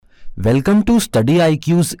Welcome to Study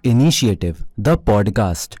IQ's initiative, the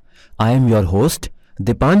podcast. I am your host,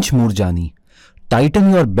 Dipansh Murjani. Tighten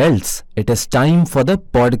your belts, it is time for the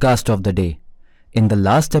podcast of the day. In the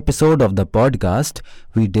last episode of the podcast,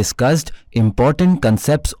 we discussed important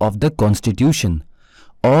concepts of the Constitution.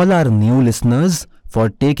 All our new listeners, for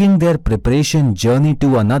taking their preparation journey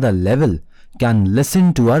to another level, can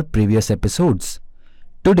listen to our previous episodes.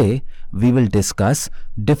 Today, we will discuss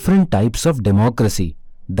different types of democracy,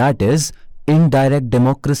 that is, indirect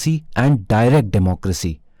democracy and direct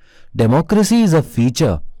democracy. Democracy is a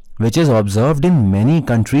feature which is observed in many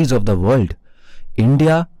countries of the world.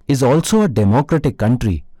 India is also a democratic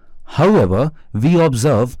country. However, we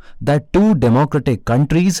observe that two democratic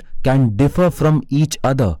countries can differ from each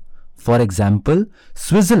other. For example,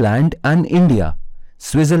 Switzerland and India.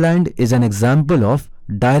 Switzerland is an example of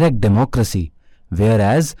direct democracy,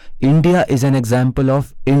 whereas India is an example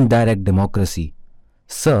of indirect democracy.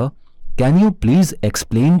 Sir, can you please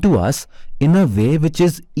explain to us in a way which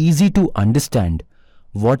is easy to understand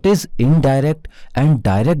what is indirect and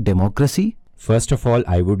direct democracy? First of all,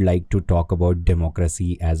 I would like to talk about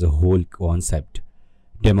democracy as a whole concept.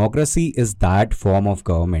 Democracy is that form of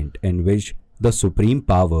government in which the supreme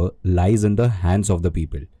power lies in the hands of the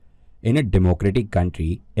people. In a democratic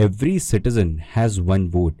country, every citizen has one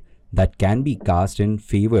vote that can be cast in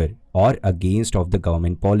favor or against of the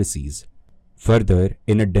government policies. Further,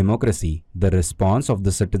 in a democracy, the response of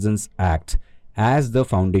the citizens acts as the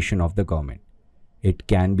foundation of the government. It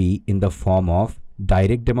can be in the form of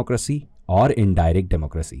direct democracy or indirect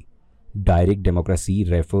democracy. Direct democracy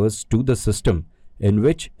refers to the system in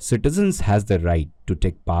which citizens has the right to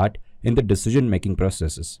take part in the decision-making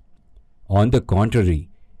processes. On the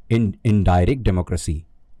contrary, in indirect democracy,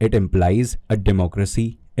 it implies a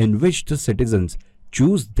democracy in which the citizens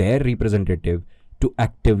choose their representative to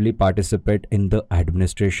actively participate in the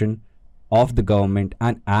administration of the government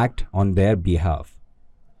and act on their behalf.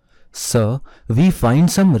 Sir, we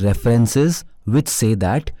find some references which say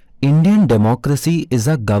that Indian democracy is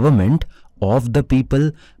a government of the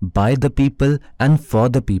people, by the people and for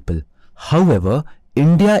the people. However,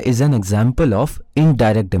 India is an example of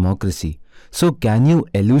indirect democracy. So can you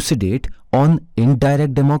elucidate on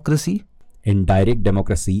indirect democracy? Indirect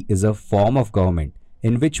democracy is a form of government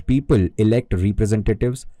in which people elect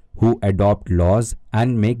representatives who adopt laws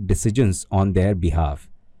and make decisions on their behalf.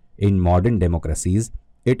 In modern democracies,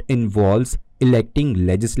 it involves electing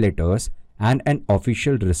legislators and an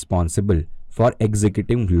official responsible for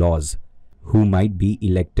executing laws, who might be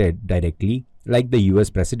elected directly like the US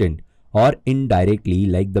President or indirectly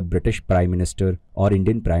like the British Prime Minister or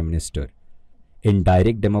Indian Prime Minister.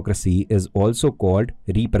 Indirect democracy is also called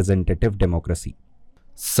representative democracy.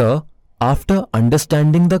 Sir, after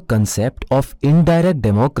understanding the concept of indirect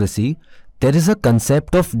democracy, there is a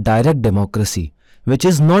concept of direct democracy, which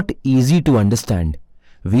is not easy to understand.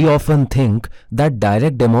 We often think that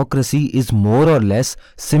direct democracy is more or less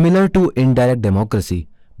similar to indirect democracy,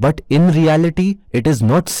 but in reality, it is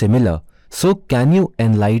not similar. So, can you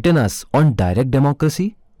enlighten us on direct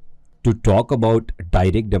democracy? To talk about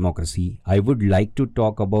direct democracy, I would like to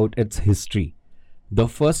talk about its history. The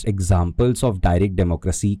first examples of direct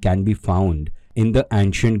democracy can be found in the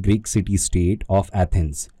ancient Greek city-state of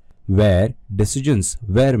Athens, where decisions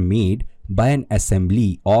were made by an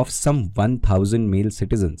assembly of some 1000 male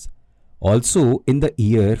citizens. Also, in the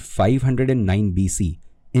year 509 BC,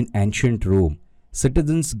 in ancient Rome,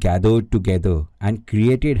 citizens gathered together and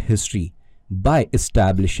created history by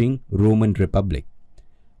establishing Roman Republic.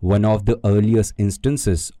 One of the earliest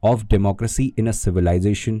instances of democracy in a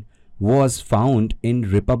civilization was found in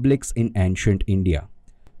republics in ancient India,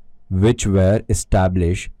 which were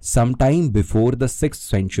established sometime before the 6th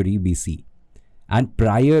century BC and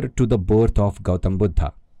prior to the birth of Gautam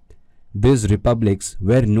Buddha. These republics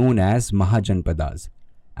were known as Mahajanpadas,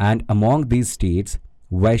 and among these states,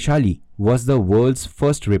 Vaishali was the world's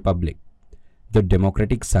first republic. The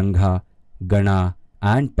democratic Sangha, Gana,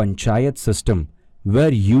 and Panchayat system were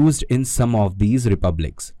used in some of these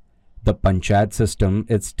republics. The Panchayat system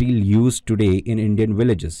is still used today in Indian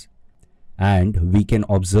villages. And we can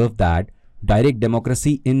observe that direct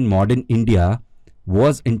democracy in modern India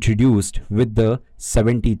was introduced with the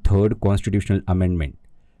 73rd Constitutional Amendment,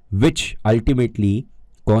 which ultimately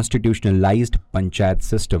constitutionalized Panchayat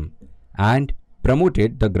system and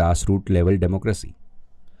promoted the grassroots level democracy.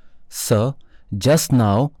 Sir, just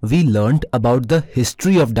now we learnt about the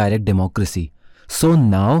history of direct democracy. So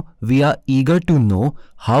now we are eager to know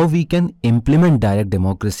how we can implement direct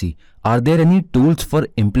democracy. Are there any tools for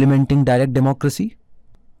implementing direct democracy?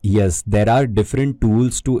 Yes, there are different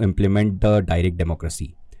tools to implement the direct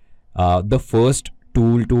democracy. The first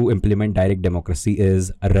tool to implement direct democracy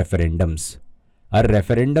is referendums. A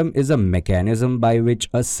referendum is a mechanism by which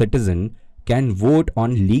a citizen can vote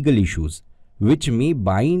on legal issues which may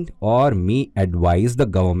bind or may advise the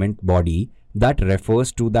government body that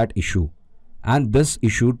refers to that issue and this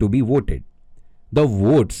issue to be voted. The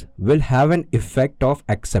votes will have an effect of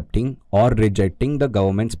accepting or rejecting the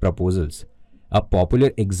government's proposals. A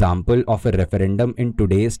popular example of a referendum in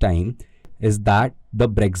today's time is that the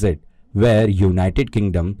Brexit, where United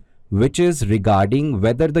Kingdom, which is regarding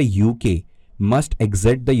whether the UK must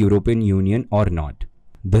exit the European Union or not.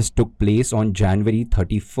 This took place on January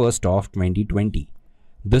 31st of 2020.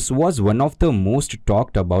 This was one of the most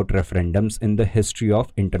talked about referendums in the history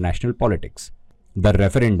of international politics. The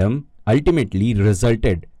referendum ultimately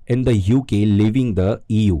resulted in the UK leaving the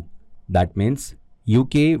EU. That means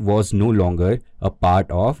UK was no longer a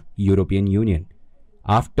part of European Union.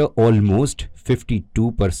 After almost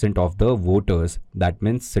 52% of the voters, that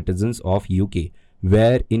means citizens of UK,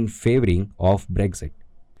 were in favoring of Brexit.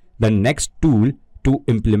 The next tool to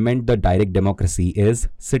implement the direct democracy is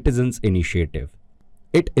citizens' initiative.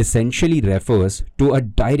 It essentially refers to a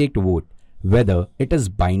direct vote, whether it is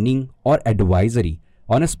binding or advisory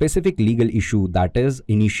on a specific legal issue that is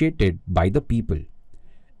initiated by the people.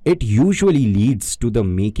 It usually leads to the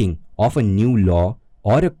making of a new law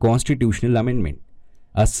or a constitutional amendment.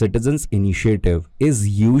 A citizen's initiative is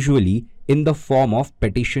usually in the form of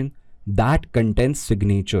petition that contains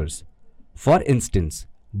signatures. For instance,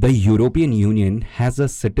 the European Union has a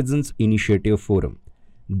citizens' initiative forum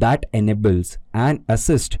that enables and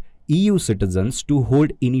assists EU citizens to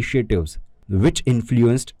hold initiatives which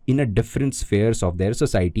influenced in a different spheres of their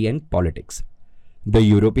society and politics. The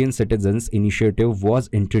European Citizens Initiative was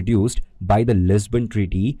introduced by the Lisbon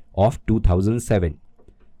Treaty of 2007.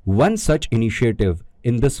 One such initiative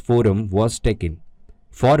in this forum was taken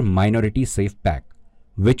for Minority Safe Pack,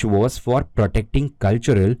 which was for protecting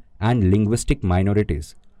cultural and linguistic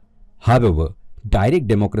minorities. However, direct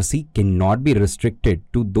democracy cannot be restricted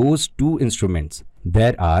to those two instruments.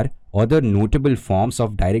 There are other notable forms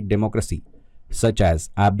of direct democracy, such as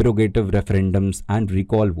abrogative referendums and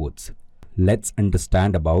recall votes. Let's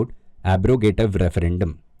understand about abrogative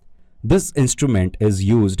referendum. This instrument is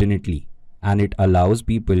used in Italy and it allows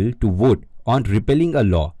people to vote on repealing a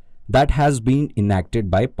law that has been enacted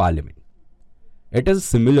by parliament. It is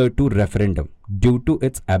similar to referendum due to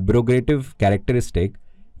its abrogative characteristic,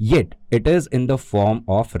 yet it is in the form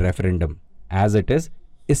of referendum as it is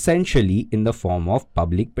essentially in the form of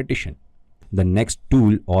public petition. The next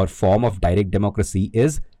tool or form of direct democracy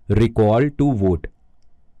is recall to vote.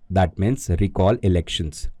 That means recall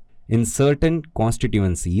elections. In certain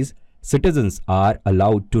constituencies, citizens are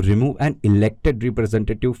allowed to remove an elected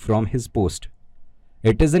representative from his post.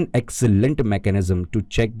 It is an excellent mechanism to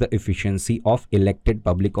check the efficiency of elected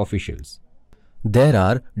public officials. There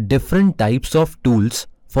are different types of tools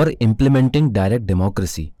for implementing direct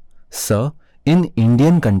democracy. Sir, in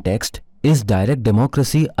Indian context, is direct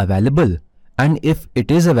democracy available? And if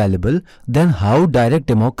it is available, then how direct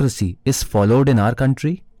democracy is followed in our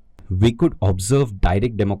country? We could observe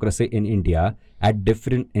direct democracy in India at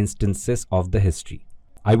different instances of the history.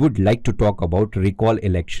 I would like to talk about recall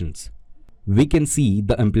elections. We can see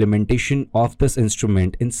the implementation of this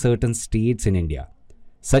instrument in certain states in India,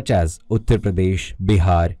 such as Uttar Pradesh,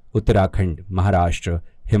 Bihar, Uttarakhand, Maharashtra,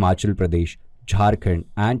 Himachal Pradesh, Jharkhand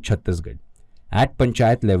and Chhattisgarh at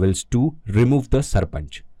panchayat levels to remove the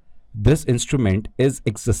sarpanch. This instrument is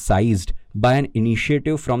exercised by an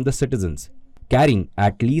initiative from the citizens, carrying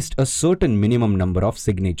at least a certain minimum number of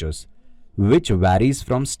signatures, which varies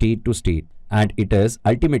from state to state, and it is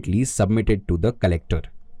ultimately submitted to the collector.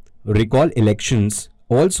 Recall elections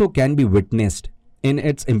also can be witnessed in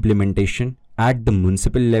its implementation at the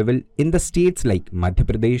municipal level in the states like Madhya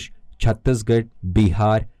Pradesh, Chhattisgarh,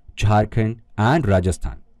 Bihar, Jharkhand and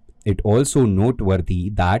Rajasthan. It also noteworthy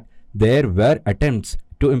that there were attempts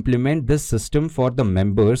to implement this system for the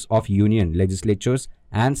members of union legislatures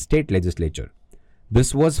and state legislature.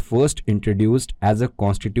 This was first introduced as a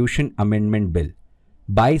constitution amendment bill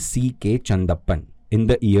by C.K. Chandappan in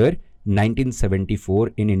the year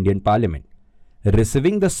 1974 in Indian Parliament,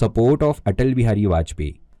 receiving the support of Atal Bihari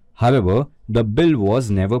Vajpayee. However, the bill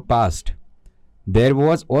was never passed. There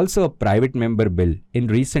was also a private member bill in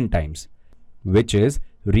recent times, which is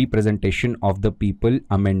Representation of the People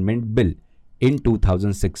Amendment Bill in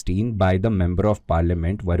 2016 by the Member of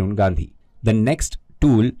Parliament Varun Gandhi. The next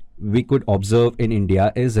tool we could observe in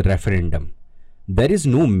India is referendum. There is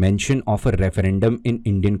no mention of a referendum in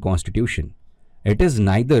Indian Constitution. It is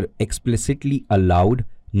neither explicitly allowed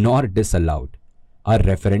nor disallowed. A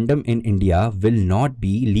referendum in India will not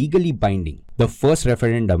be legally binding. The first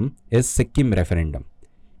referendum is Sikkim referendum.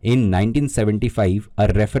 In 1975, a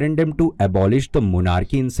referendum to abolish the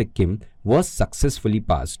monarchy in Sikkim was successfully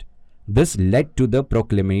passed. This led to the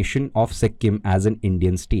proclamation of Sikkim as an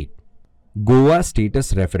Indian state. Goa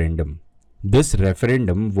status referendum. This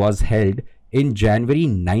referendum was held in January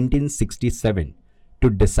 1967 to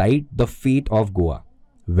decide the fate of Goa,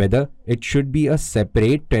 whether it should be a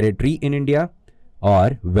separate territory in India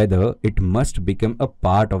or whether it must become a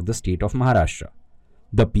part of the state of Maharashtra.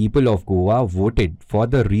 The people of Goa voted for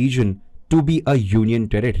the region to be a union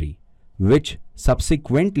territory, which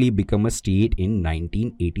subsequently became a state in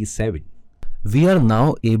 1987. We are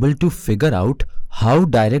now able to figure out how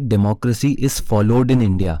direct democracy is followed in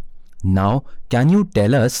India. Now, can you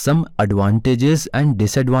tell us some advantages and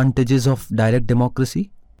disadvantages of direct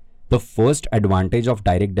democracy? The first advantage of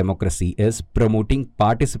direct democracy is promoting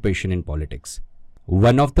participation in politics.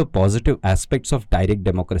 One of the positive aspects of direct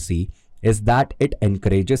democracy is that it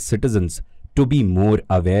encourages citizens to be more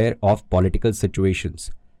aware of political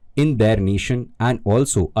situations in their nation and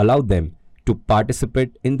also allow them to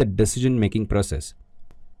participate in the decision-making process.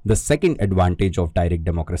 The second advantage of direct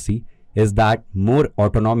democracy is that more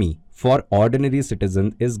autonomy for ordinary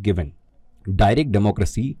citizens is given. Direct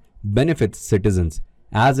democracy benefits citizens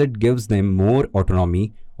as it gives them more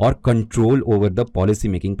autonomy or control over the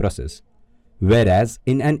policy-making process. Whereas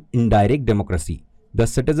in an indirect democracy, the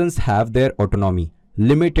citizens have their autonomy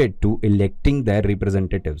limited to electing their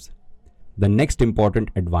representatives. The next important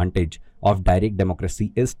advantage of direct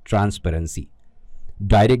democracy is transparency.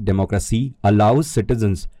 Direct democracy allows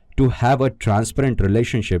citizens to have a transparent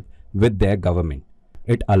relationship with their government.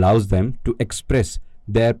 It allows them to express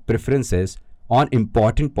their preferences on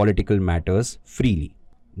important political matters freely.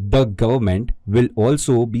 The government will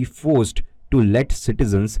also be forced to let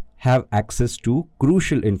citizens have access to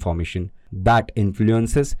crucial information that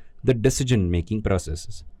influences the decision-making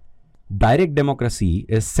processes. Direct democracy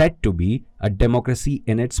is said to be a democracy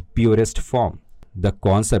in its purest form. The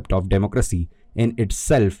concept of democracy in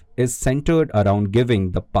itself is centered around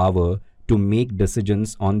giving the power to make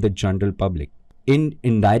decisions on the general public. In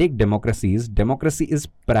indirect democracies, democracy is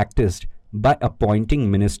practiced by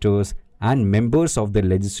appointing ministers and members of the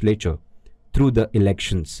legislature through the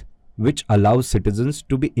elections, which allows citizens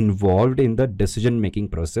to be involved in the decision-making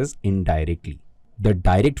process indirectly. The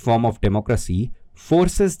direct form of democracy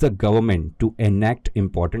forces the government to enact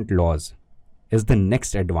important laws, is the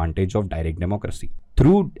next advantage of direct democracy.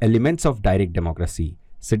 Through elements of direct democracy,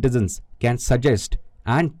 citizens can suggest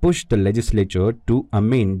and push the legislature to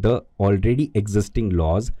amend the already existing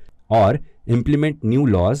laws or implement new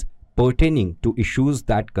laws pertaining to issues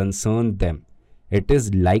that concern them. It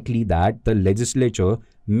is likely that the legislature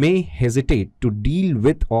may hesitate to deal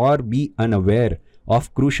with or be unaware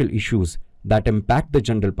of crucial issues that impact the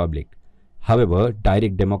general public. However,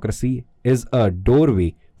 direct democracy is a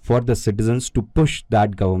doorway for the citizens to push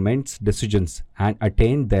that government's decisions and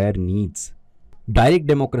attain their needs. Direct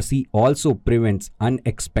democracy also prevents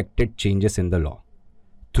unexpected changes in the law.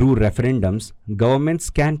 Through referendums, governments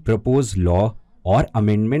can propose law or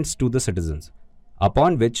amendments to the citizens,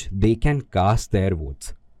 upon which they can cast their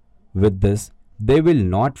votes. With this, they will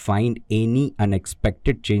not find any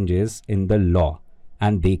unexpected changes in the law,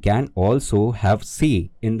 and they can also have say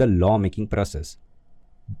in the lawmaking process.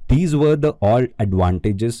 These were the all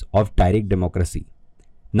advantages of direct democracy.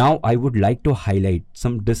 Now I would like to highlight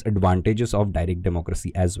some disadvantages of direct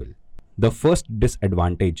democracy as well. The first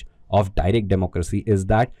disadvantage of direct democracy is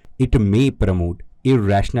that it may promote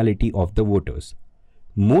irrationality of the voters.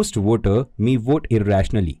 Most voters may vote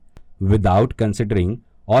irrationally without considering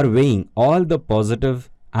or weighing all the positive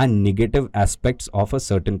and negative aspects of a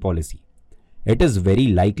certain policy. It is very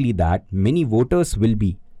likely that many voters will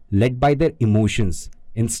be led by their emotions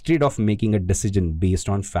instead of making a decision based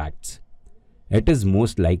on facts. It is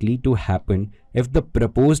most likely to happen if the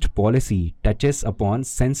proposed policy touches upon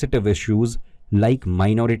sensitive issues like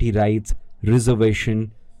minority rights,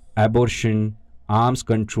 reservation, abortion, arms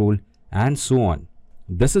control, and so on.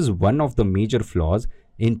 This is one of the major flaws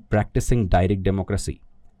in practicing direct democracy.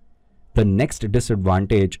 The next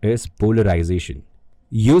disadvantage is polarization.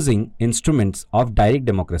 Using instruments of direct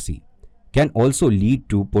democracy can also lead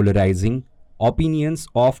to polarizing opinions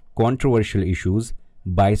of controversial issues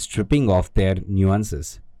by stripping off their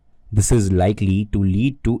nuances. This is likely to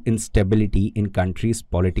lead to instability in country's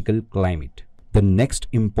political climate. The next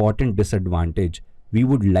important disadvantage we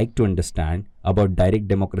would like to understand about direct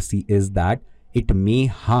democracy is that it may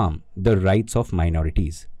harm the rights of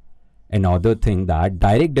minorities. Another thing that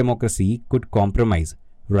direct democracy could compromise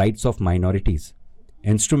rights of minorities.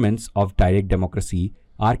 Instruments of direct democracy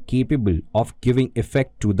are capable of giving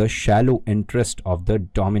effect to the shallow interest of the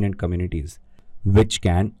dominant communities, which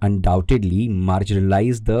can undoubtedly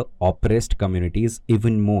marginalize the oppressed communities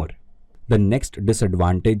even more. The next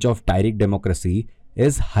disadvantage of direct democracy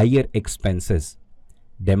is higher expenses.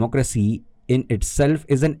 Democracy in itself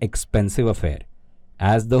is an expensive affair,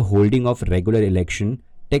 as the holding of regular election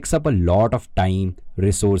takes up a lot of time,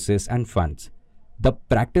 resources, and funds. The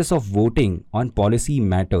practice of voting on policy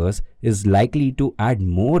matters is likely to add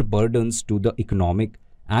more burdens to the economic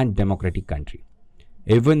and democratic country.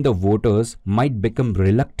 Even the voters might become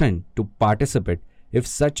reluctant to participate if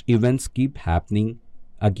such events keep happening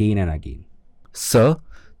again and again. Sir,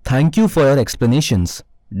 thank you for your explanations.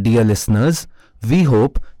 Dear listeners, we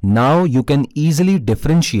hope now you can easily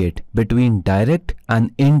differentiate between direct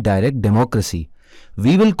and indirect democracy.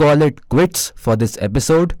 We will call it quits for this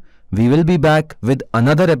episode. We will be back with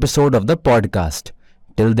another episode of the podcast.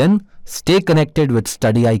 Till then, stay connected with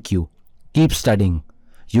Study IQ. Keep studying.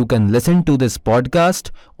 You can listen to this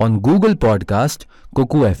podcast on Google Podcast,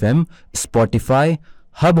 Kuku FM, Spotify,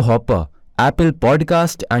 Hubhopper, Apple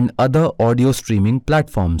Podcast and other audio streaming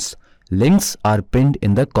platforms. Links are pinned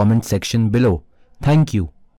in the comment section below. Thank you.